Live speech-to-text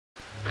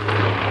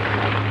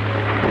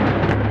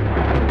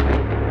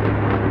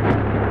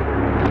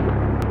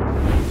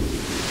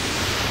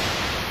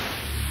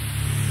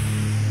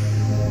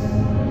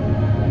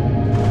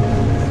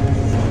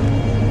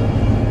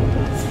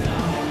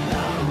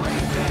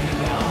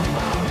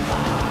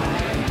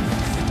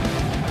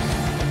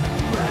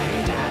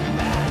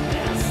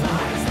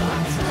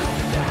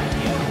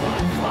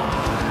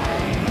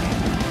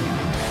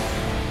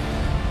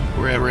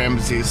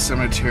Rienzi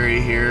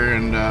Cemetery here,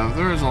 and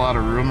there was a lot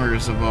of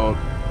rumors about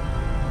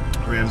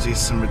Rienzi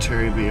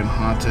Cemetery being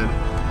haunted.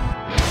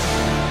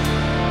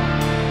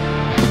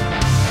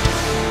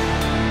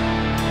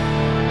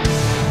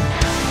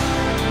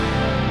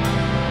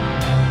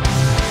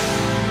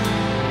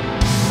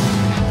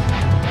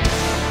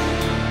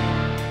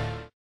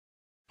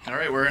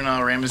 Alright, we're in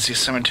Rienzi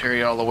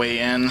Cemetery all the way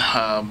in,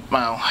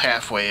 well,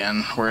 halfway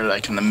in. We're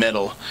like in the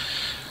middle.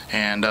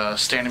 And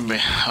standing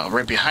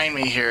right behind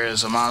me here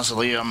is a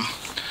mausoleum.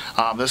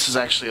 This is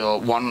actually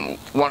one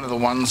of the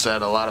ones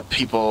that a lot of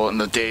people in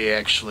the day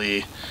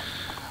actually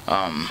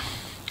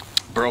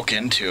broke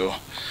into.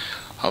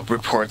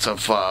 Reports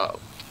of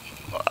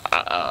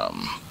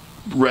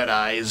red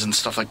eyes and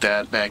stuff like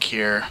that back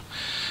here.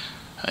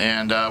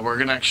 And we're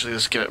gonna actually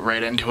just get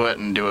right into it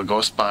and do a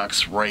ghost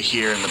box right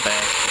here in the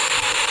back.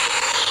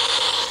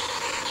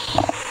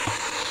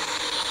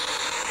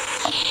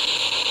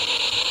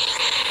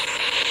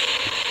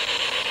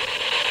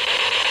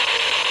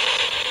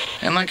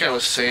 And like I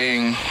was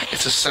saying,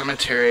 it's a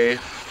cemetery.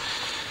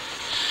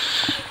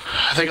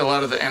 I think a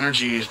lot of the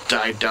energy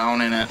died down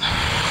in it.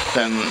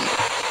 Then,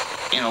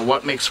 you know,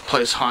 what makes a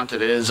place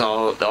haunted is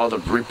all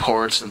the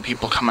reports and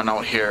people coming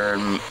out here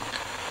and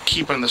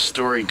keeping the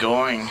story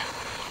going.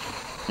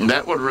 And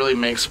that what really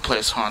makes a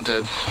place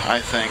haunted, I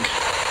think.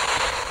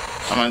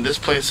 I mean, this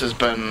place has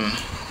been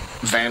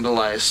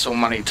vandalized so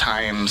many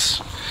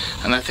times,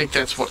 and I think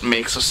that's what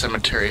makes a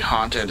cemetery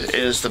haunted,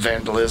 is the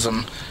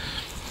vandalism.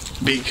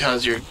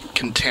 Because you're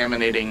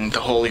contaminating the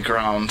holy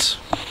grounds.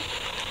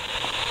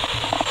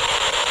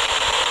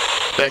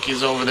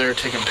 Becky's over there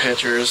taking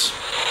pictures.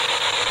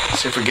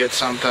 See if we get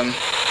something.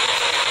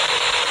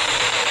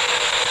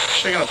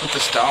 Actually, I'm gonna put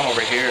this down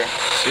over here.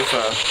 See if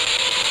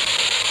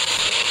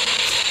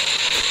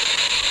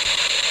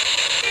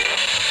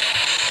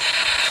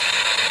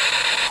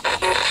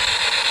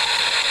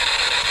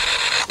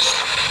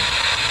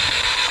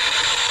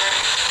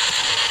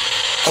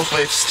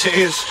hopefully it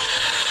stays.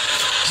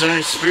 Is there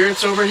any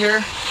spirits over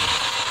here?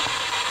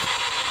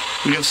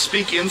 You can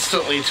speak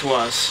instantly to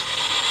us.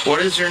 What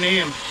is your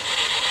name?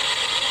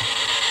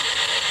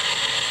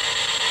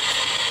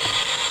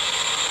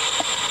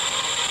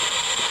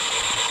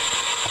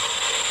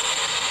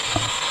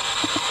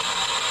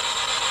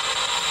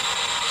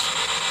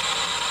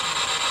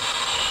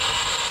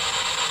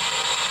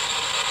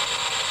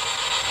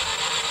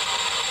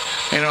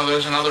 You know,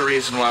 there's another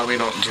reason why we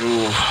don't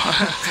do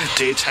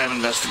daytime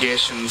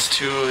investigations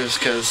too, is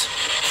because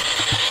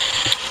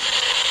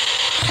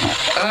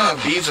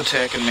bees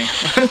attacking me.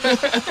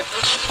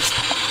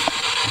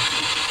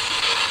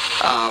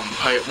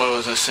 What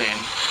was I saying?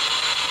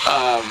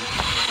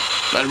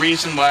 The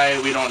reason why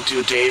we don't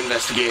do day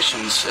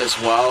investigations as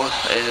well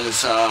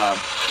is I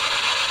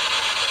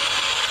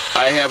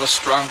have a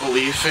strong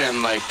belief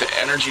in, like, the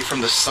energy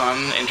from the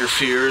sun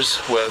interferes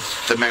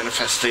with the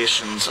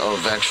manifestations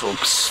of actual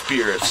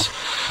spirits.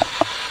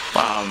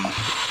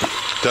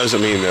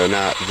 Doesn't mean they're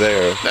not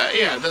there.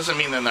 Yeah, it doesn't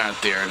mean they're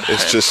not there.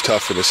 It's just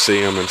tougher to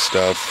see them and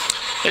stuff.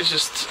 It's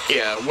just,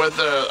 yeah, with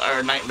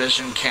our night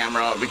vision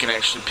camera, we can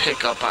actually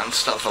pick up on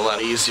stuff a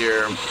lot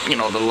easier. You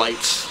know, the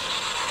lights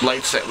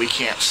that we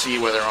can't see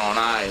with our own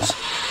eyes.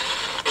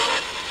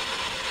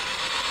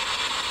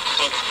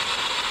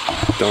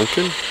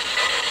 Duncan?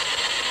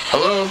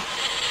 Hello?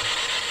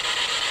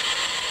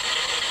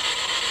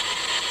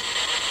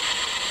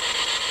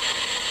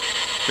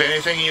 Is there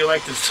anything you'd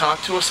like to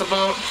talk to us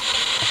about?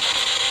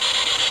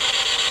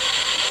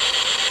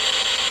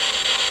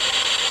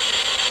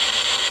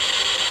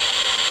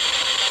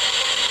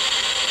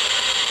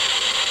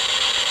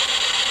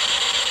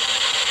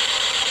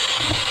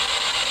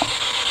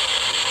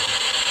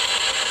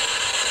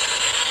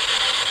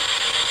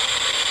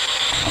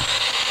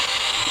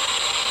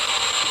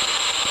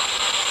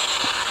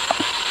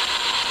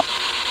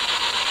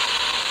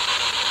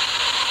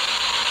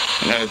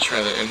 I'm gonna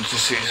try the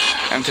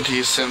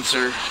entity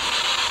sensor.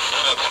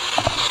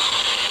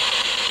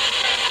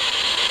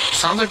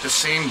 Sounds like the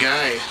same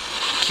guy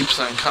keeps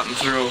on cutting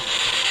through.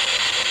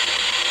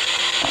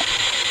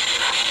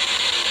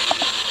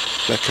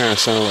 That kind of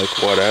sounded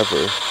like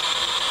whatever.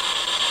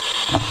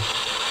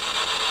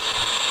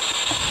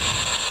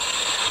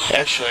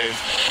 Actually,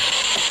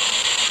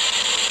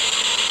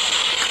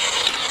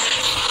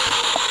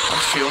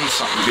 I'm feeling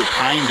something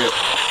behind it.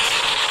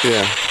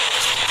 Yeah.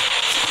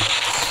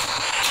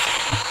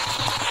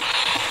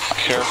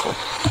 Careful.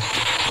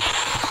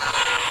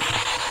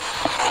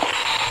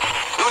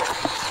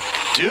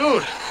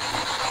 Dude!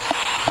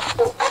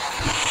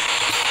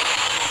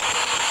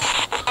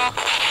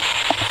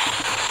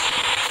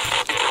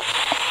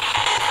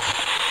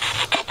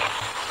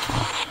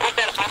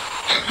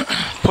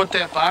 Put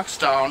that box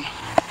down.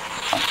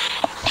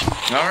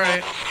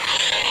 Alright.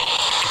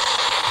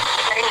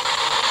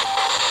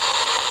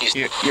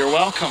 You're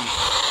welcome.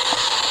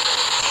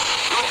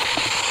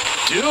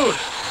 Dude!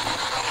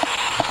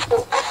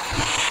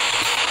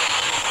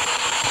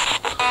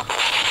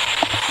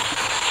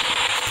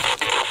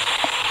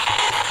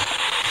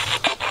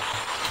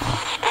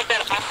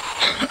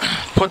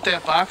 put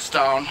that box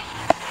down.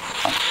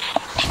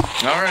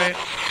 All right.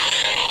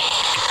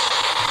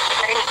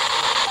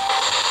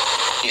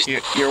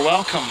 You're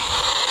welcome. A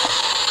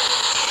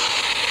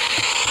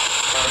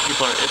lot of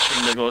people are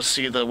itching to go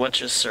see the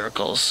witches'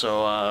 circles,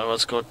 so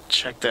let's go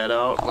check that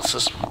out. Let's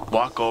just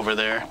walk over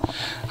there.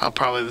 I'll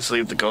probably just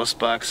leave the ghost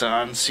box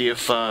on, see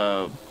if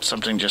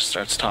something just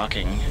starts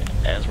talking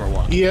as we're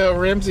walking. Yeah,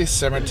 Rienzi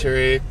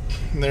Cemetery.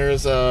 There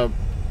is a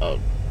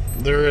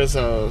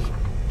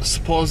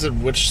supposed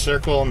witch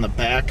circle in the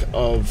back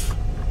of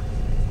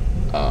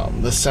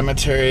the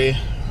cemetery.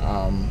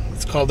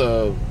 It's called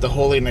the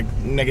Holy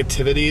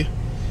Negativity.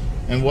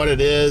 And what it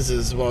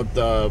is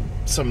about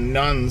some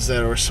nuns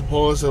that were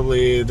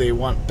supposedly they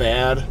went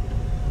bad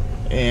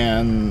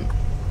and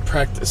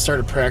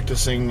started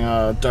practicing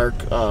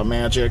dark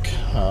magic,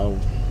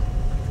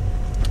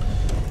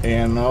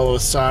 and all of a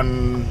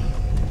sudden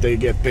they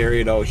get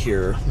buried out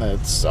here.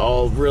 That's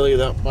all really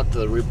what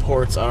the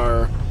reports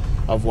are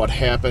of what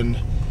happened.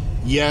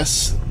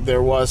 Yes,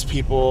 there was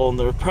people, and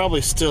there probably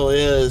still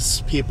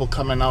is people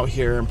coming out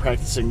here and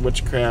practicing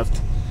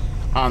witchcraft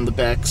on the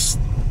back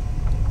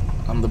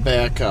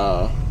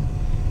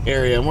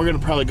area, and we're gonna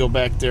probably go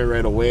back there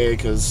right away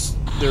because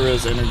there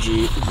is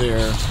energy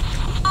there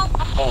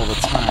all the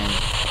time.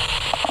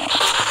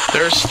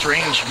 There's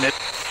strange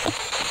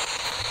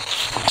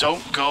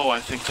Don't go,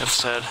 I think that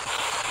said.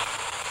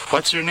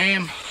 What's your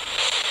name?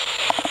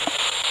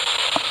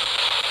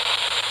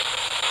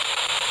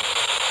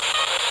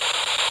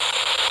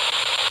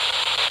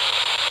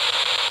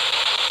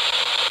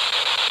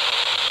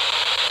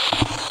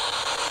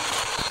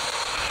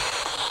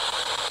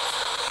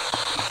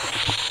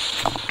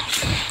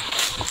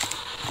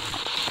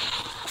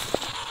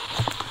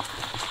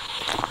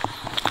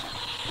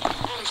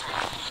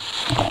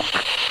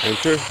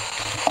 Enter.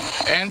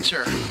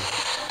 Enter.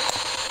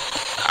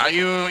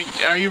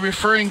 Are you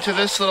referring to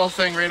this little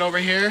thing right over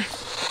here?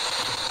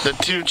 The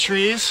two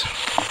trees?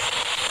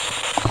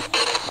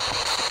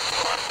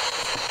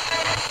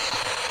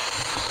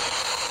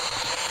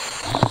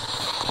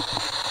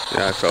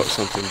 Yeah, I felt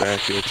something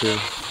back here too.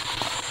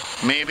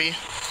 Maybe.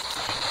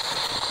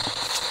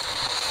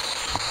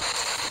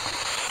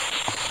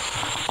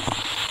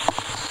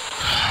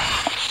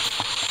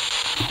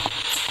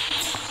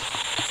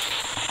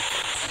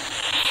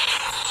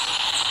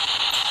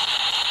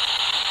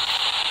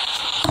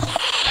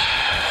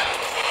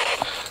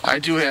 I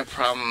do have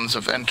problems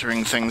of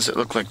entering things that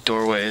look like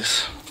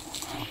doorways.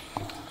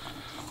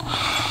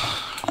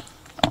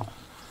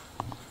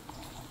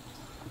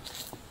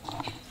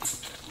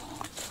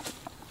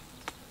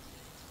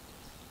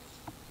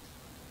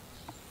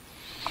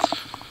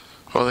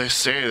 Well, they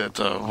say that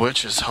the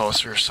witch's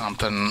house or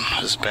something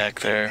is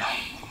back there.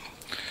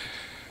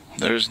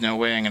 There's no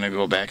way I'm gonna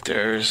go back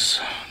there.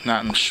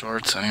 Not in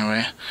shorts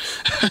anyway.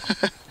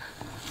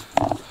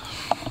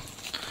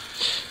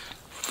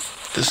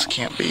 This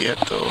can't be it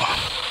though.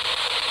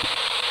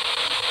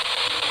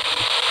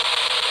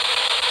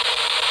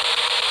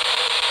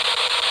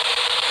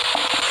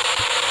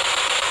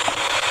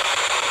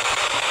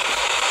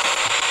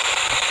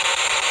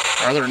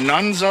 Are there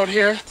nuns out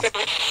here?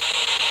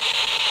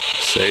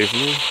 Save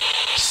me?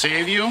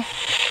 Save you?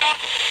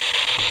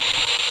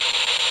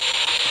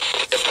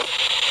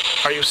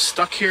 Are you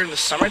stuck here in the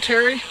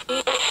cemetery?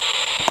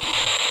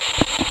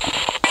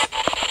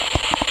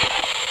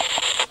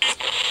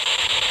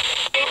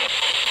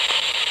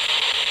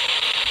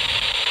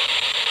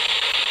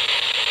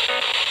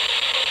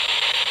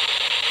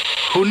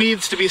 Who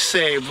needs to be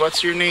saved?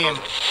 What's your name?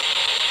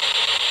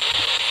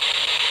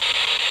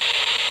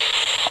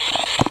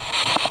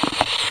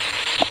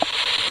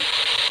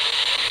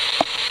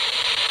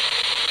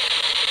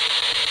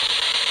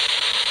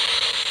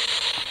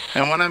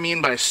 And what I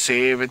mean by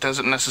save, it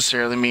doesn't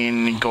necessarily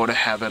mean go to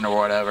heaven or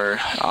whatever.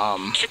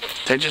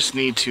 They just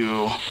need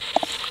to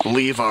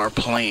leave our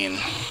plane,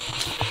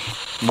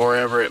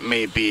 wherever it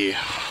may be.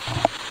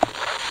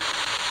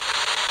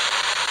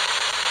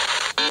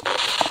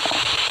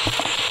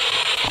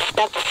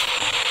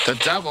 The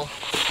devil.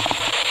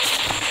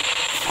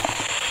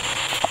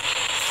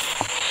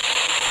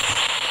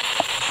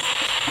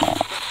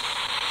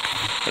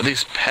 Are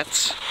these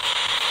pets?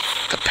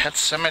 The pet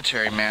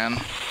cemetery,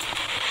 man.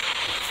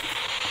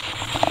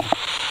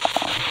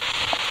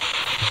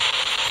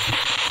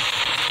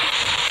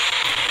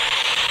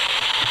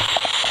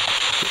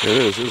 It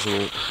is, isn't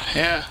it?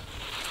 Yeah.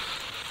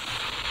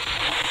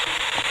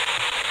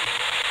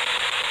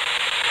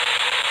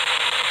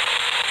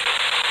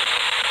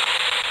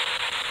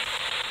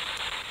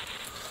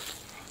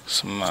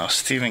 Some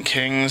Stephen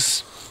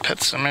King's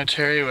Pet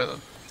Cemetery where the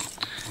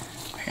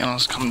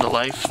animals come to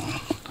life.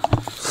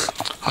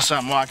 Also,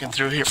 I'm walking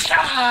through here.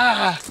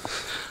 Ah!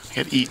 I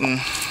get eaten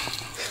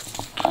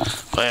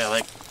by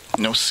a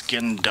no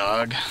skin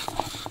dog.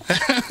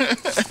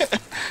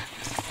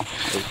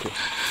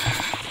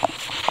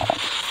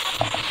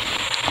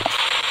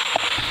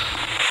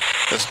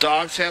 Does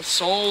dogs have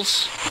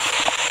souls?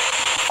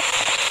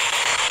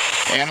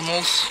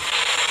 Animals?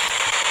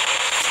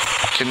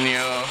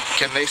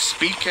 Can they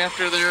speak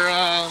after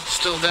they're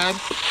still dead?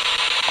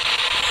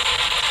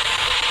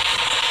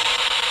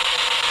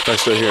 If I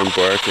still hear him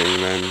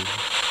barking, then...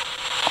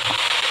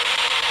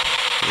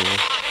 Yeah.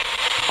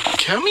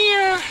 Come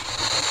here!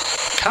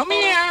 Come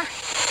here!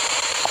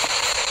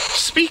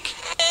 Speak!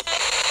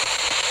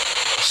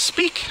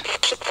 Speak!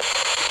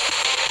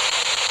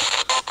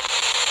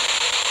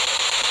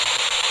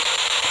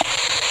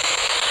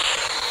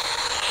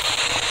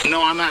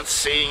 No, I'm not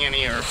seeing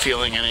any or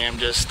feeling any. I'm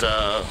just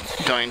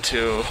going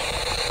to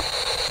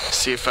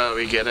see if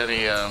we get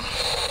any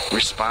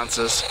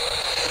responses.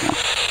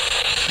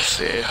 Let's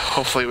see.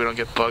 Hopefully we don't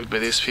get bugged by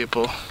these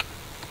people.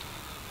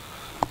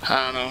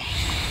 I don't know.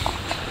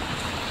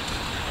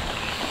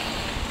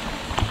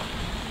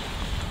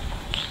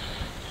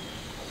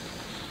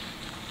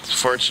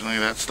 Fortunately,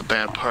 that's the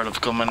bad part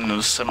of going into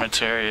the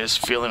cemetery, is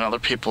feeling other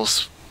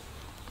people's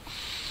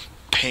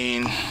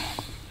pain.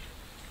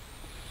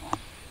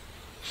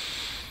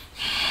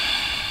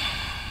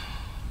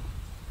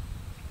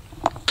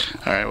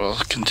 Alright, we'll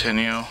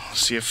continue.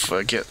 See if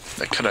I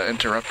could have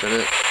interrupted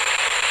it.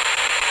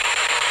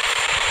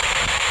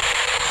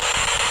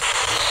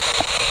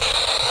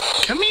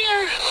 Come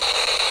here!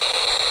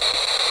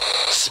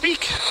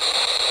 Speak!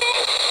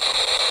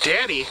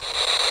 Daddy!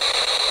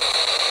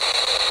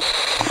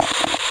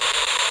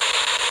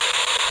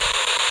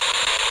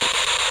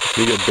 If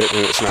you get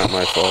bitten, it's not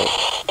my fault.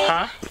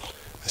 Huh?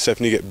 I said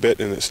if you get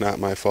bitten, it's not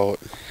my fault.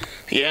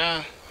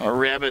 Yeah, a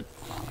rabbit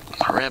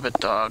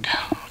dog,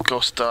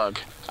 ghost dog.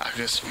 I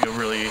just feel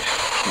really,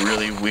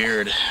 really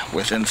weird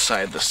with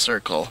inside the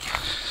circle.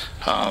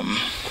 Yeah,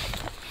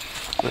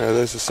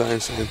 there's a sign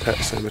saying Pet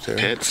Cemetery.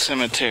 Pet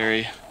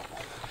Cemetery.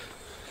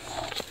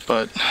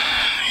 But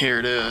here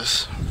it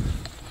is.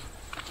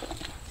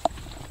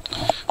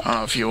 I don't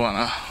know if you want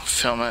to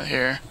film it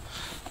here.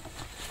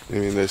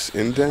 You mean this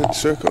indent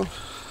circle?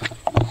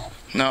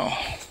 No.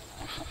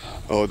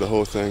 Oh, the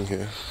whole thing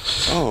here.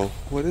 Oh,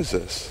 what is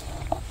this?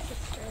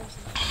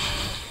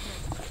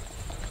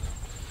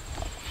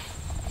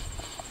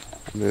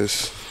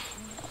 There's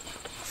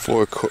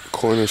 4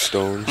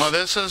 cornerstones. Well,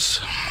 this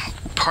is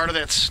part of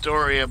that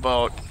story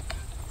about,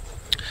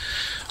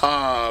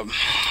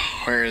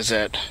 where is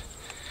it?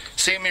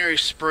 St. Mary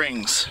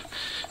Springs.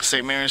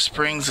 St. Mary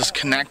Springs is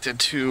connected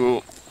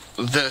to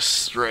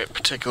this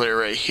particular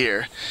right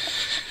here.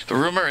 The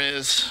rumor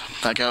is,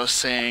 like I was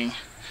saying,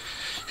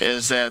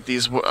 is that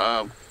these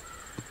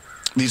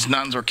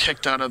nuns were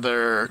kicked out of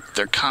their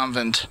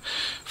convent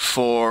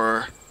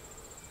for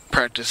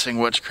practicing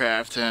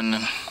witchcraft,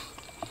 and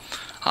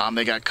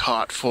they got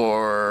caught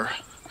for,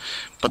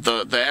 but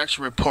the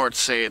actual reports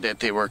say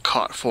that they were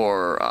caught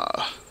for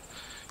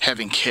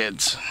having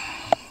kids,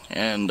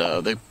 and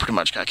they pretty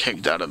much got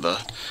kicked out of the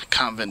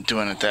convent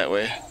doing it that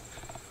way.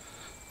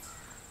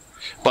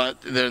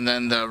 But then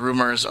the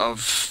rumors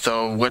of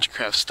the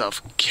witchcraft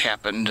stuff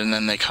happened, and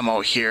then they came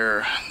out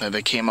here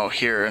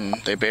and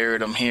they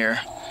buried them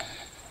here.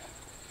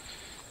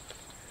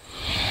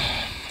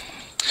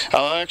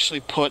 I'll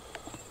actually put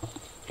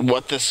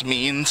what this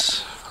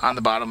means on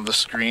the bottom of the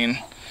screen.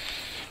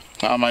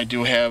 I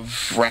do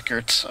have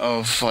records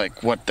of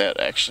like what that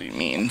actually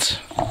means.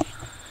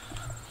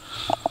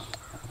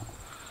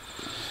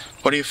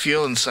 What do you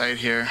feel inside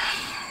here?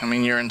 I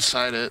mean, you're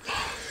inside it.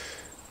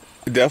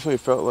 It definitely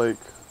felt like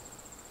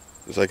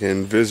it's like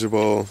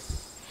invisible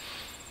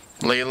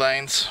ley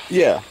lines.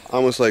 Yeah,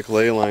 almost like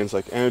ley lines,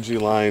 like energy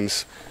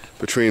lines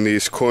between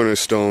these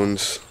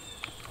cornerstones.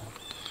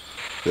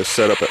 They're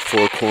set up at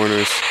 4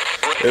 corners.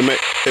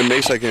 It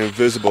makes like an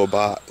invisible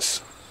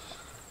box.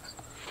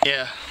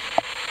 Yeah.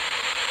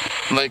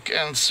 Like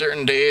on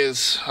certain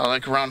days,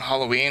 like around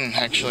Halloween,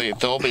 actually,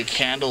 there'll be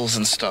candles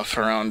and stuff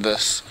around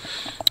this.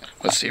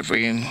 Let's see if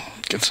we can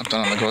get something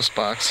on the ghost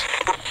box.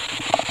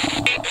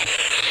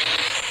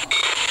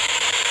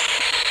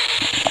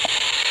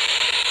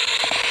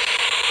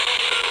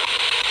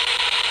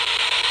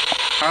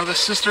 Are the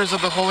Sisters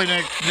of the Holy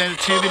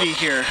Nativity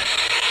here?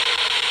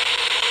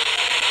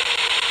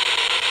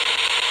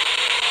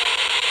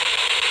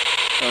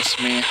 That's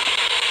me.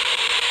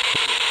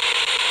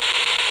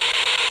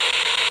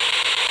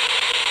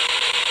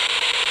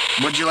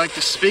 Would you like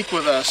to speak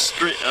with us?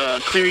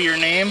 Clear your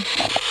name?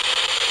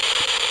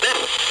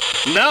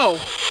 No!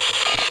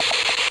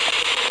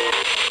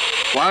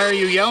 Why are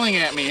you yelling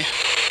at me?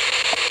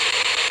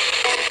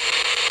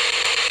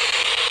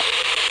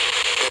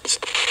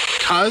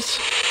 Cuz?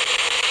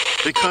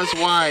 Because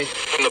why?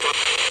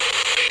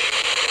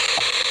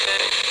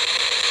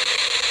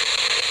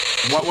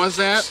 What was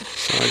that?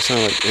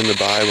 Sound like in the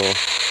Bible.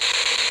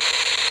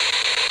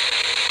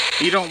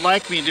 You don't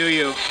like me, do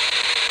you?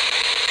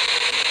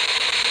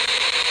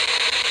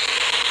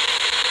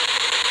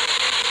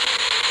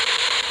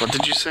 What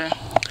did you say?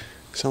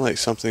 Sound like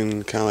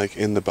something kind of like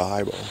in the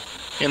Bible.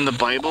 In the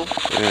Bible?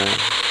 Yeah.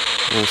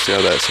 I want to see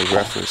how that's a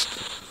reference.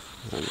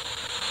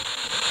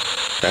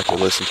 I have to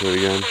listen to it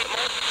again.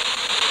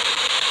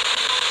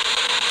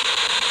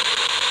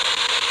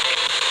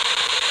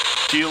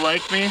 Do you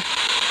like me?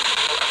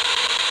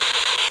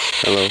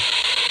 Hello.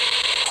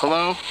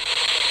 Hello?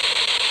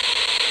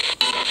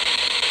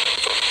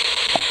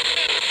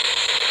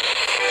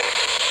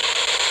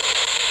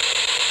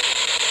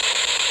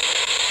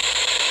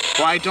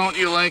 Why don't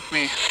you like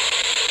me?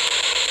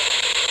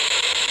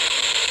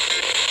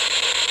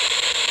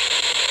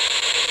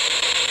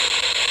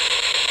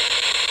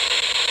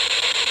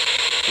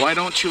 Why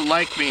don't you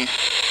like me?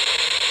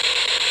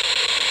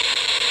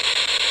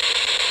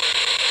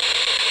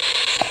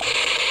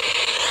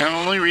 And the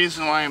only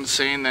reason why I'm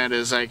saying that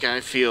is like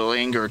I feel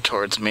anger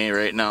towards me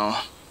right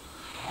now.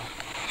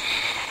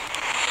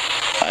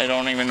 I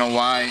don't even know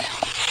why.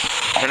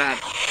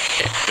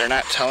 They're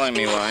not telling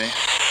me why.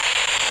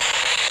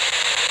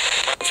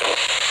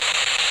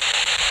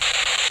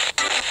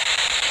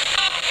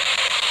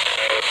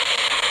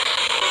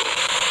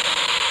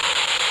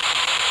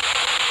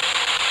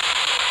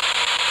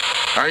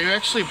 Are you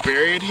actually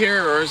buried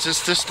here, or is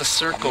this just the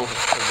circle?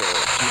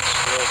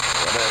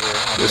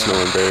 There's no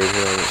one buried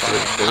here.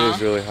 It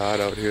is really hot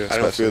out here. I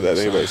don't feel that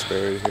anybody's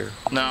buried here.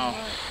 No,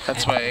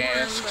 that's why I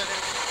asked. I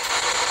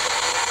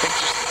think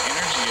just the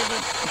energy of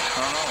it. I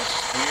don't know, it's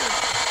weird.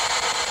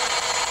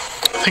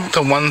 I think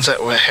the ones that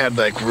had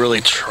like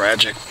really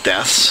tragic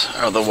deaths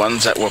are the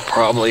ones that will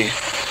probably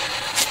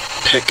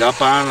pick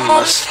up on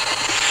unless.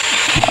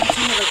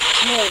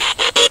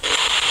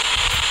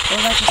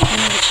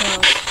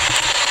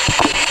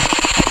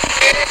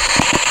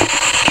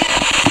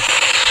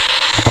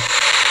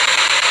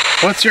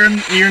 What's your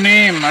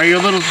name? Are you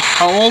a little?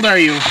 How old are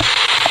you?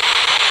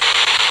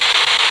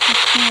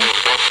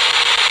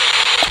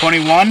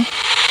 21.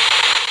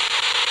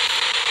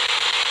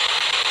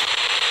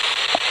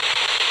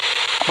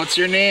 What's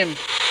your name?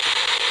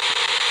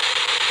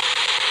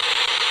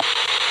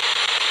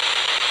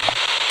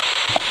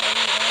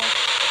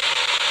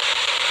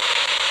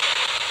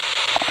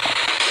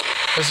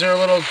 Is there a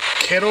little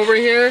kid over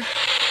here?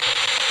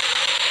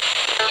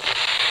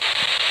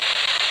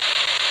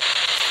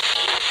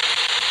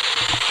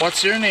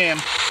 What's your name?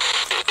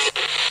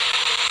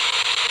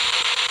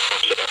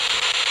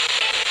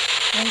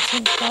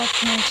 1912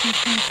 to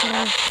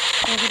 1924.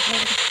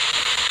 Overhead.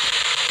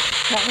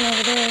 That one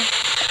over there.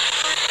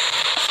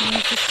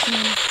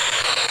 1915.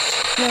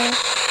 Yeah.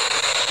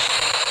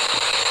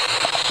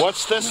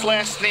 What's this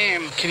last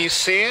name? Can you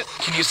say it?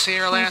 Can you say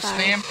her last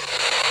name?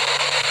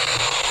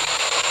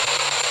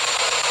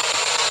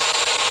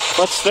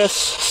 What's this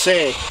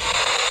say?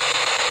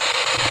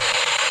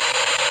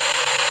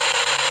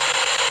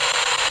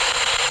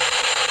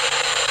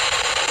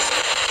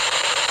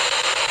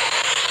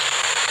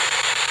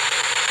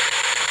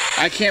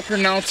 I can't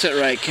pronounce it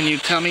right. Can you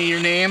tell me your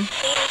name?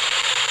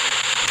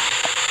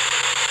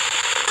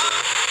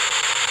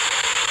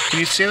 Can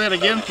you say that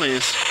again,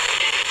 please?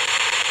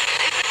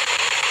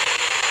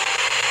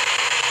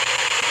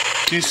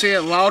 Can you say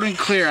it loud and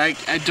clear? I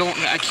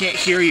can't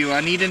hear you.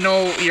 I need to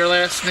know your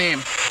last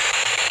name.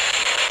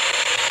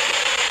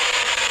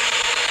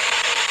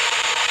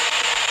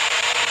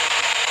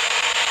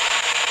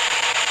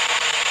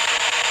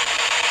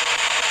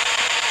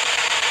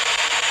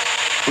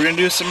 We're gonna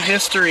do some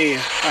history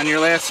on your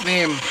last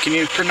name. Can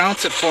you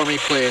pronounce it for me,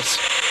 please?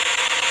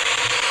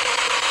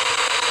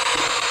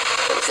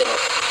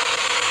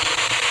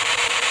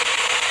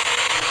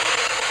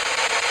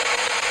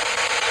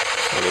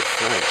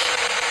 French.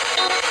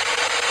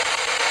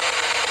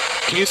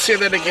 Can you say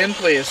that again,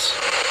 please?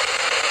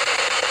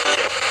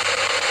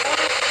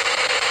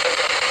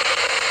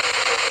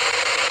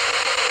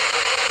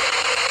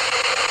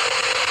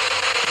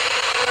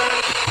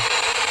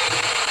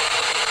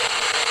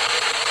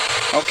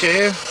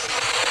 Okay.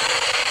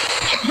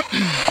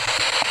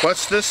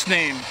 What's this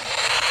name?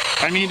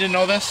 I need to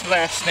know this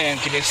last name.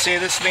 Can you say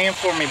this name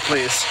for me,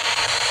 please?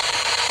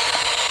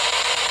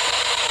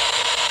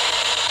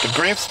 The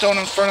gravestone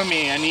in front of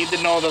me, I need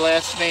to know the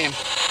last name.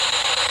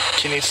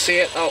 Can you say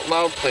it out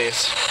loud,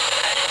 please?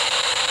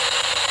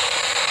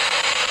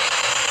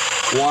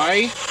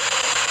 Why?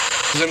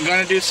 Because I'm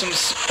going to do some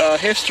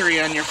history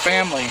on your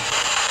family.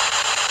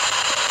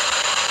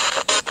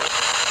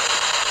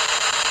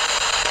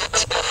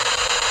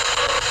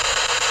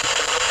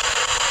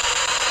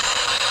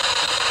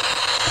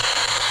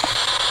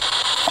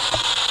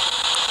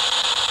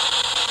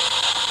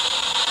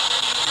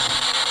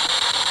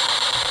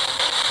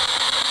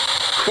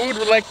 Who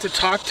would like to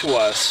talk to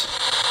us?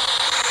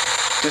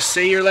 Just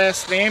say your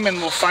last name and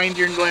we'll find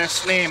your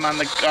last name on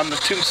the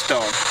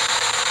tombstone.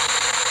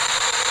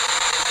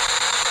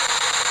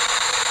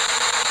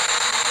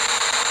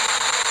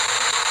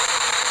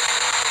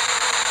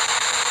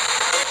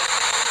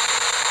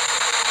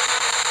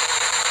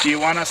 Do you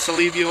want us to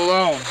leave you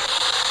alone?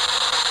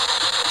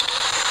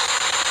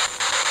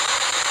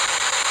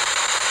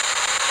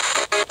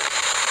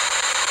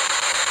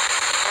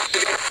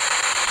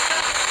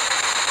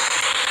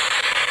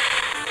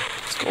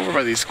 Over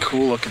by these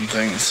cool looking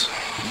things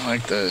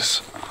like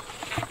this.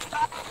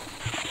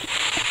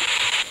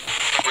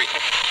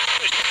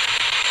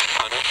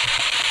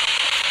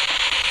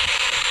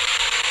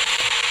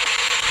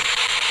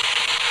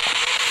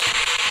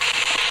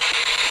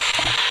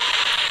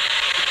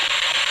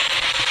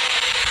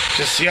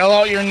 Just yell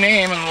out your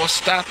name and we'll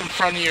stop in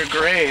front of your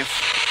grave.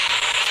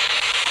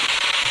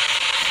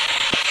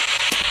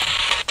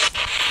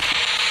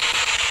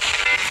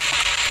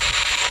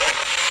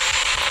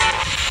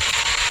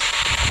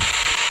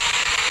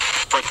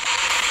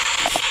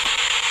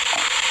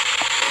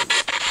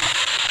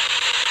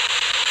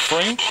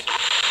 Frank?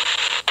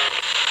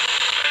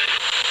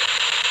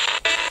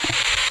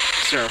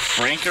 Is there a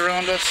Frank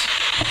around us?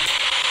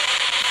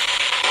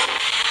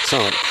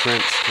 Sound like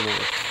Prince to me.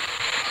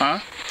 Huh?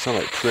 Sound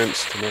like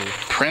Prince to me.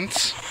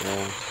 Prince?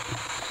 Yeah.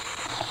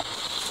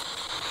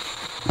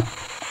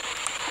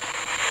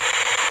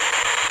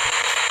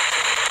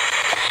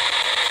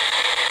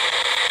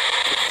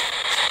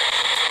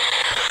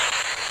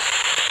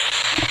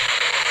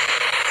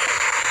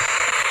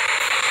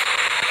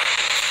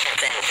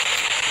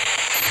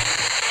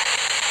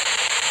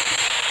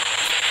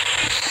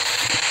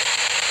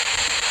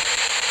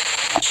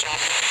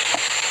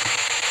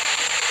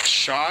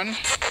 Sean?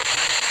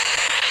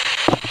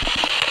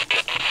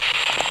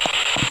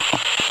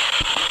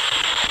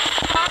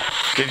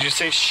 Did you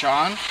say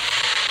Sean?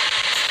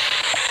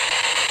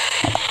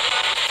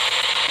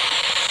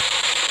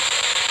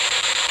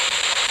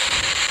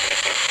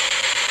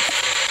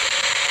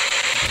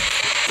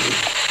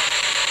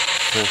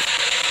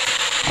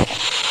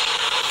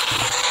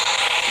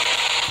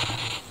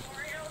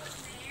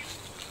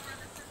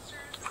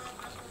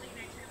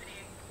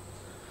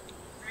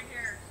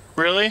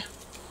 Really?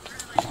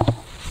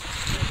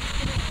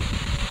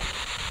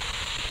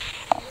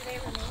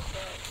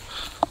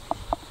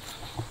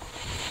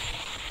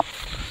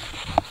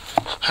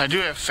 I do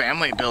have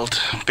family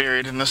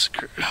buried in this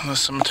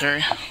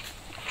cemetery.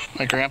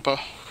 My grandpa.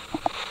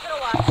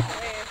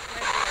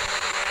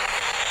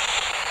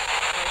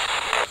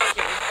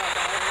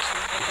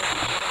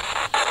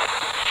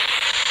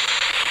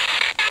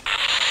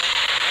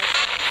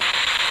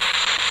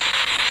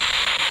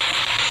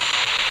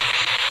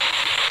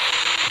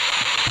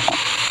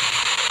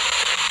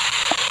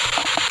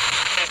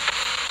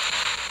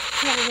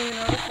 I didn't even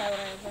notice that when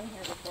I was in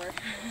here before.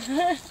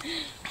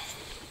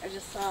 I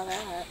just saw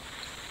that.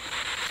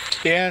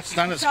 Yeah, it's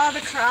not I as saw the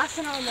cross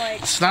and I'm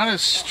like... it's not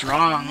as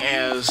strong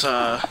as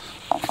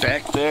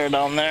back there,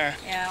 down there.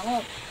 Yeah,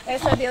 well, I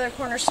said the other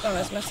cornerstone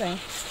is missing.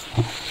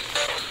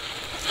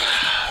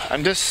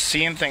 I'm just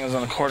seeing things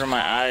on the corner of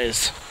my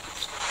eyes,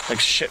 like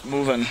shit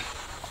moving.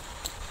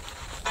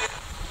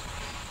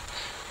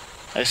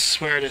 I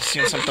swear I just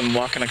seen something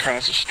walking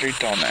across the street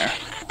down there.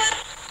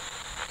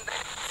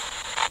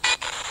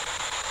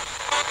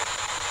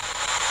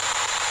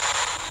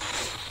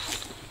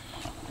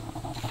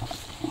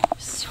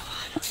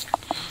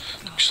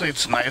 Actually,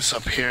 it's nice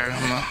up here.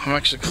 I'm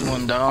actually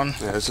cooling down.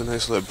 Yeah, there's a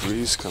nice little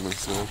breeze coming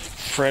through.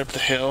 Right up the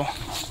hill.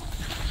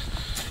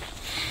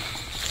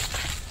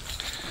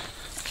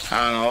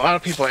 I don't know. A lot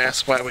of people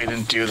ask why we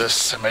didn't do this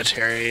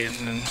cemetery,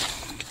 and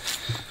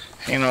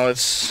you know,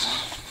 it's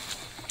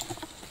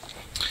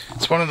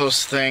one of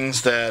those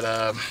things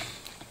that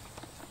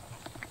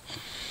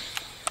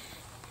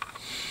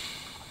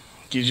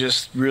you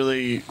just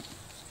really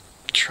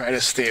try to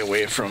stay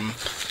away from.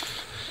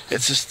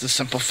 It's just the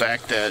simple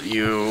fact that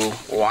you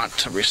want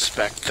to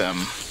respect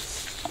them.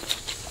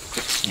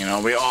 You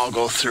know, we all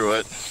go through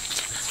it.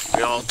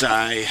 We all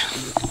die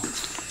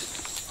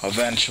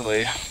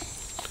eventually.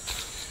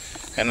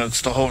 And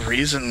it's the whole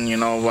reason, you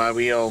know, why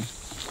we all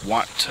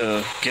want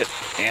to get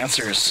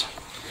answers.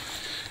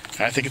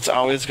 And I think it's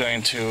always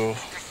going to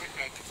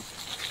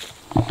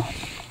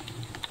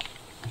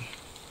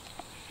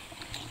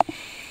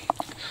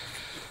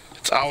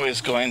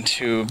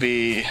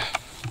be.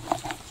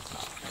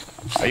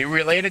 Are you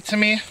related to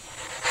me?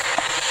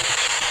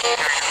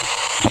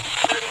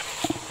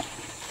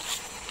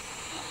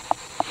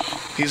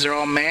 These are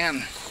all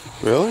man.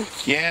 Really?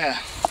 Yeah.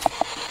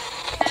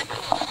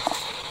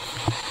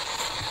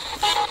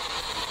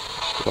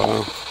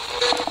 Wow.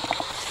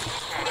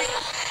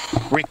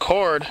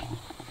 Record.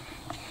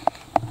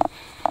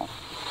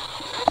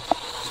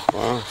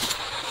 Wow.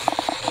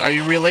 Are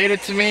you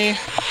related to me?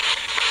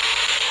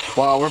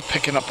 Wow, we're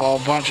picking up a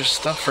bunch of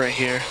stuff right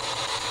here.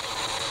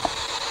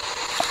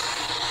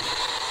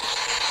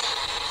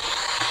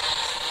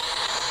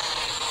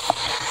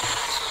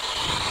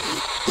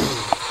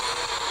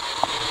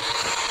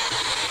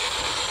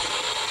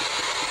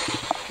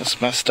 It's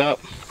messed up.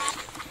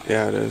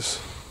 Yeah, it is.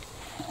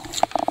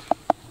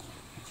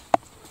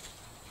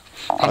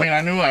 I mean,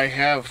 I knew I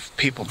have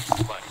people.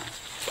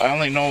 I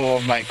only know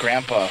of my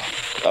grandpa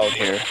out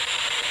here.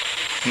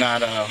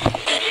 Not a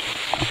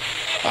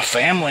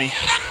family.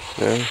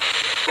 Yeah.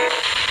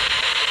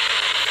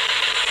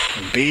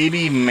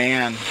 Baby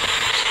man.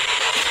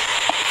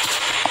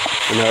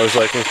 And that was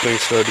like when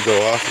things started to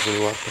go off as we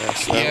walked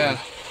past that Yeah.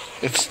 one.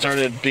 It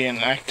started being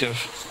active.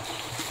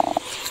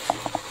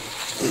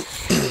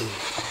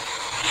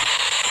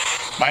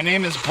 My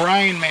name is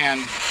Brian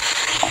Man.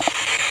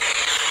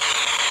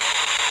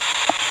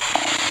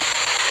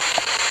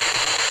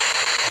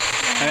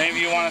 Any of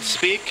you want to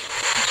speak?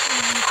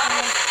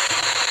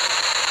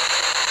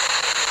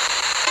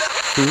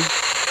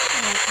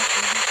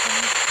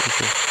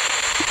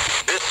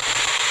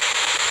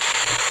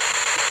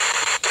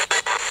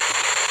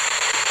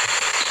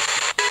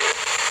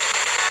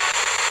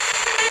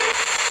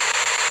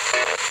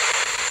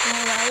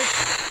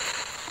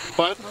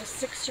 What? My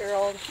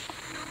 6-year-old.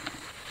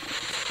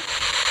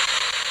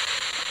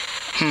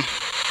 Hmm. 5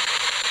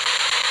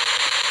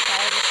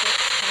 or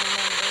 6, coming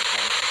on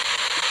birthday.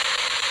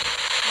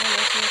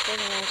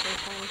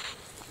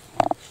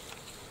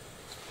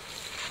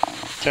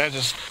 That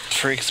just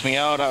freaks me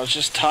out. I was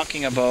just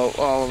talking about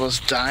all of us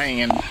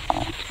dying and... This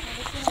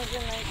one was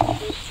in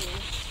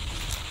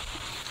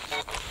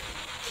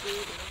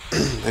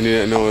 1918. And you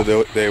didn't know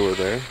they were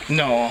there?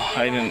 No,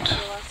 I didn't. The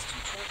last 2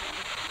 children.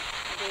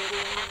 A baby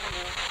and a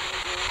baby.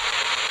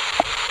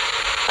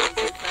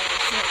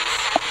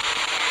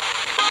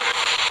 5 or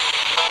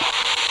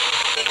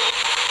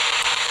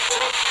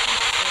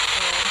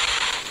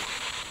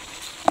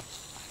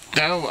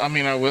 6. I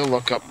mean, I will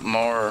look up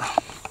more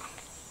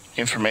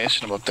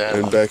information about that.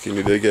 And Becky,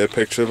 you did get a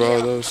picture of all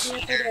of those?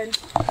 Yep, I did.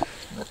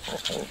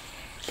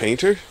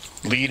 Painter?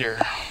 Leader.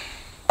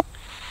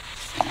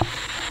 You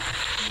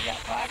got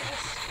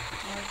August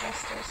or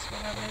Augustus,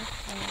 whatever.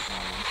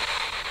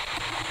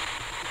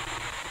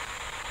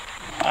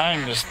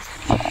 I'm just...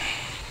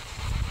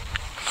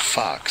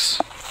 Fox.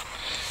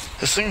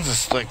 This thing's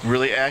just like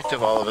really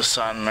active all of a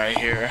sudden right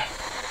here.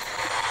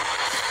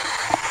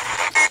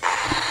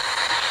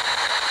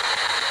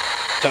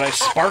 Did I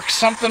spark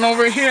something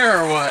over here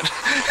or what?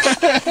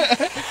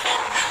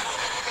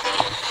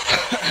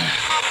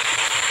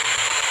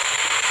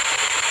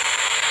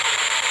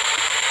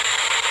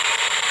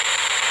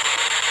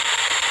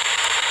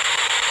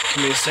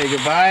 Can we say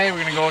goodbye?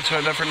 We're gonna go to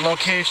a different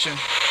location.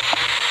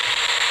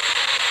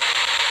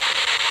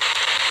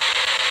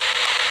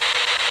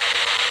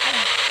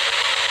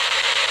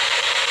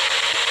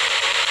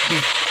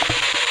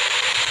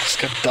 Just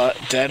got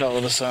dead all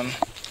of a sudden.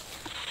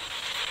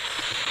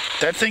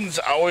 That thing's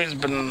always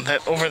been,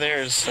 that over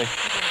there is like,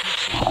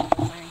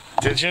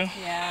 did you?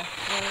 Yeah.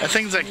 That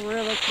thing's like,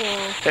 really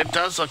cool. it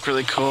does look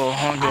really cool.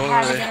 I'll go I over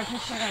had to there. get a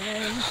picture of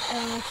it.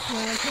 It looks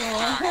really cool.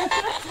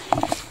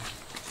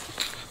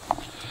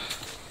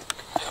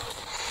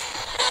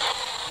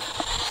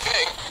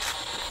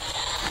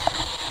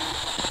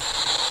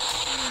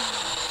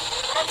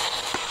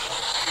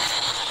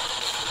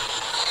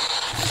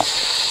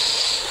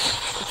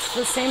 It's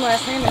the same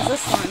last name as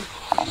this one.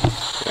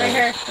 Right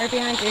here, right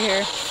behind you here.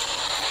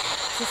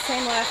 It's the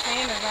same last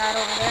name as that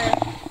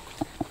over there.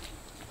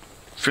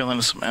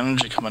 Feeling some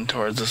energy coming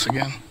towards us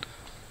again.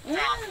 Yeah.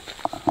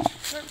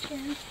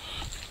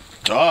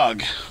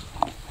 Dog.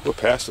 We're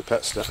past the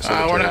pet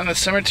cemetery. We're not in the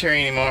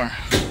cemetery anymore.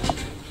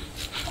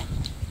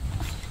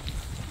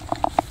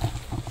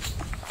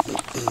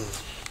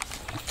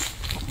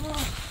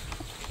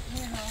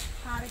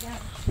 Hot again.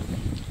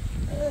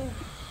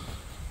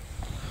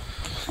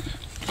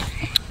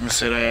 I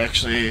said I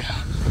actually,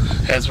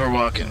 as we're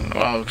walking,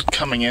 well,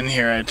 coming in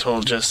here, I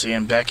told Jesse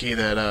and Becky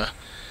that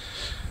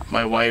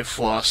my wife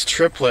lost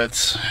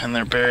triplets and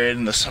they're buried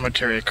in the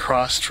cemetery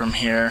across from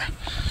here.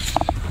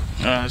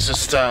 It's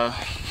just,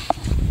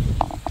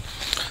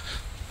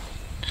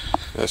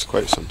 That's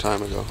quite some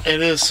time ago.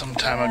 it is some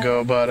time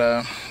ago, but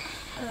That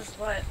was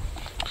what?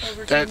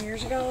 Over 10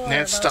 years ago? Or that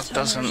about stuff 10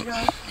 doesn't, years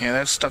ago? yeah,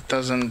 that stuff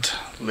doesn't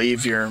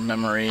leave your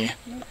memory. I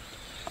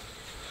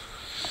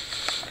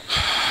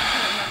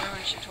remember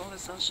when she told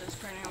us she was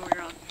pregnant, we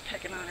were all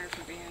picking on her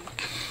for being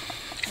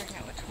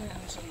pregnant with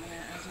twins and then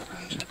as a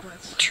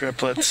triplets.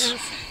 Triplets.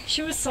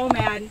 She was so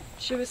mad.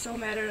 She was so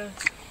mad at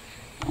us.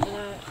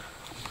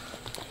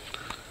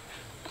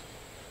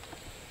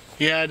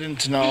 Yeah, I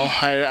didn't know.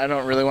 I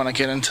don't really want to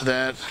get into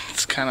that.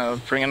 It's kind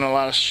of bringing a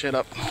lot of shit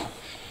up.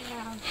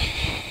 Yeah.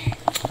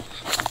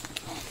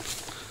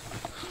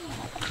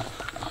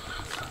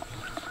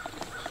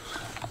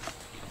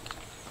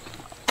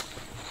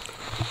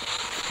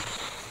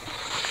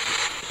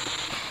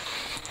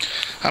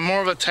 I'm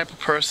more of a type of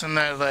person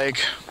that, like,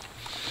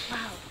 Wow.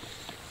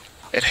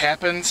 it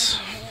happens.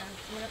 Yeah.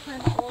 I'm gonna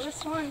find the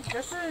oldest one.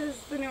 This is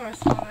the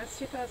newest one. That's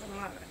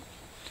 2011.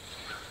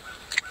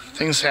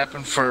 Things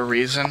happen for a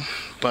reason,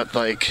 but,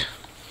 like,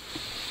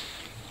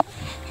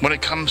 when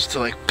it comes to,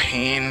 like,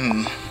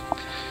 pain,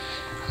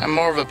 I'm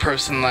more of a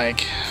person,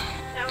 like,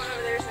 That one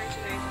over there is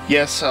 1990.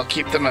 yes, I'll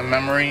keep them in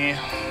memory,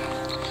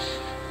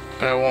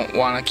 but I won't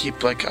want to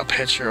keep, like, a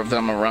picture of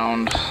them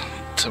around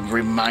to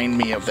remind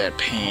me of that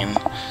pain.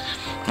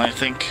 And I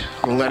think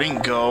letting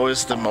go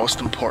is the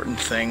most important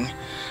thing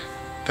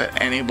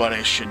that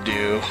anybody should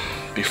do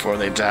before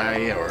they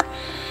die or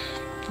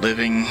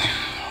living.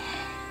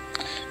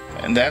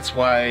 And that's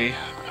why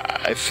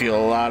I feel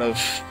a lot of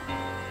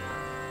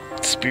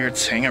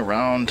spirits hang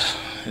around.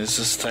 It's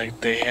just like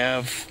they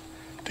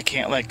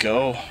can't let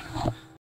go.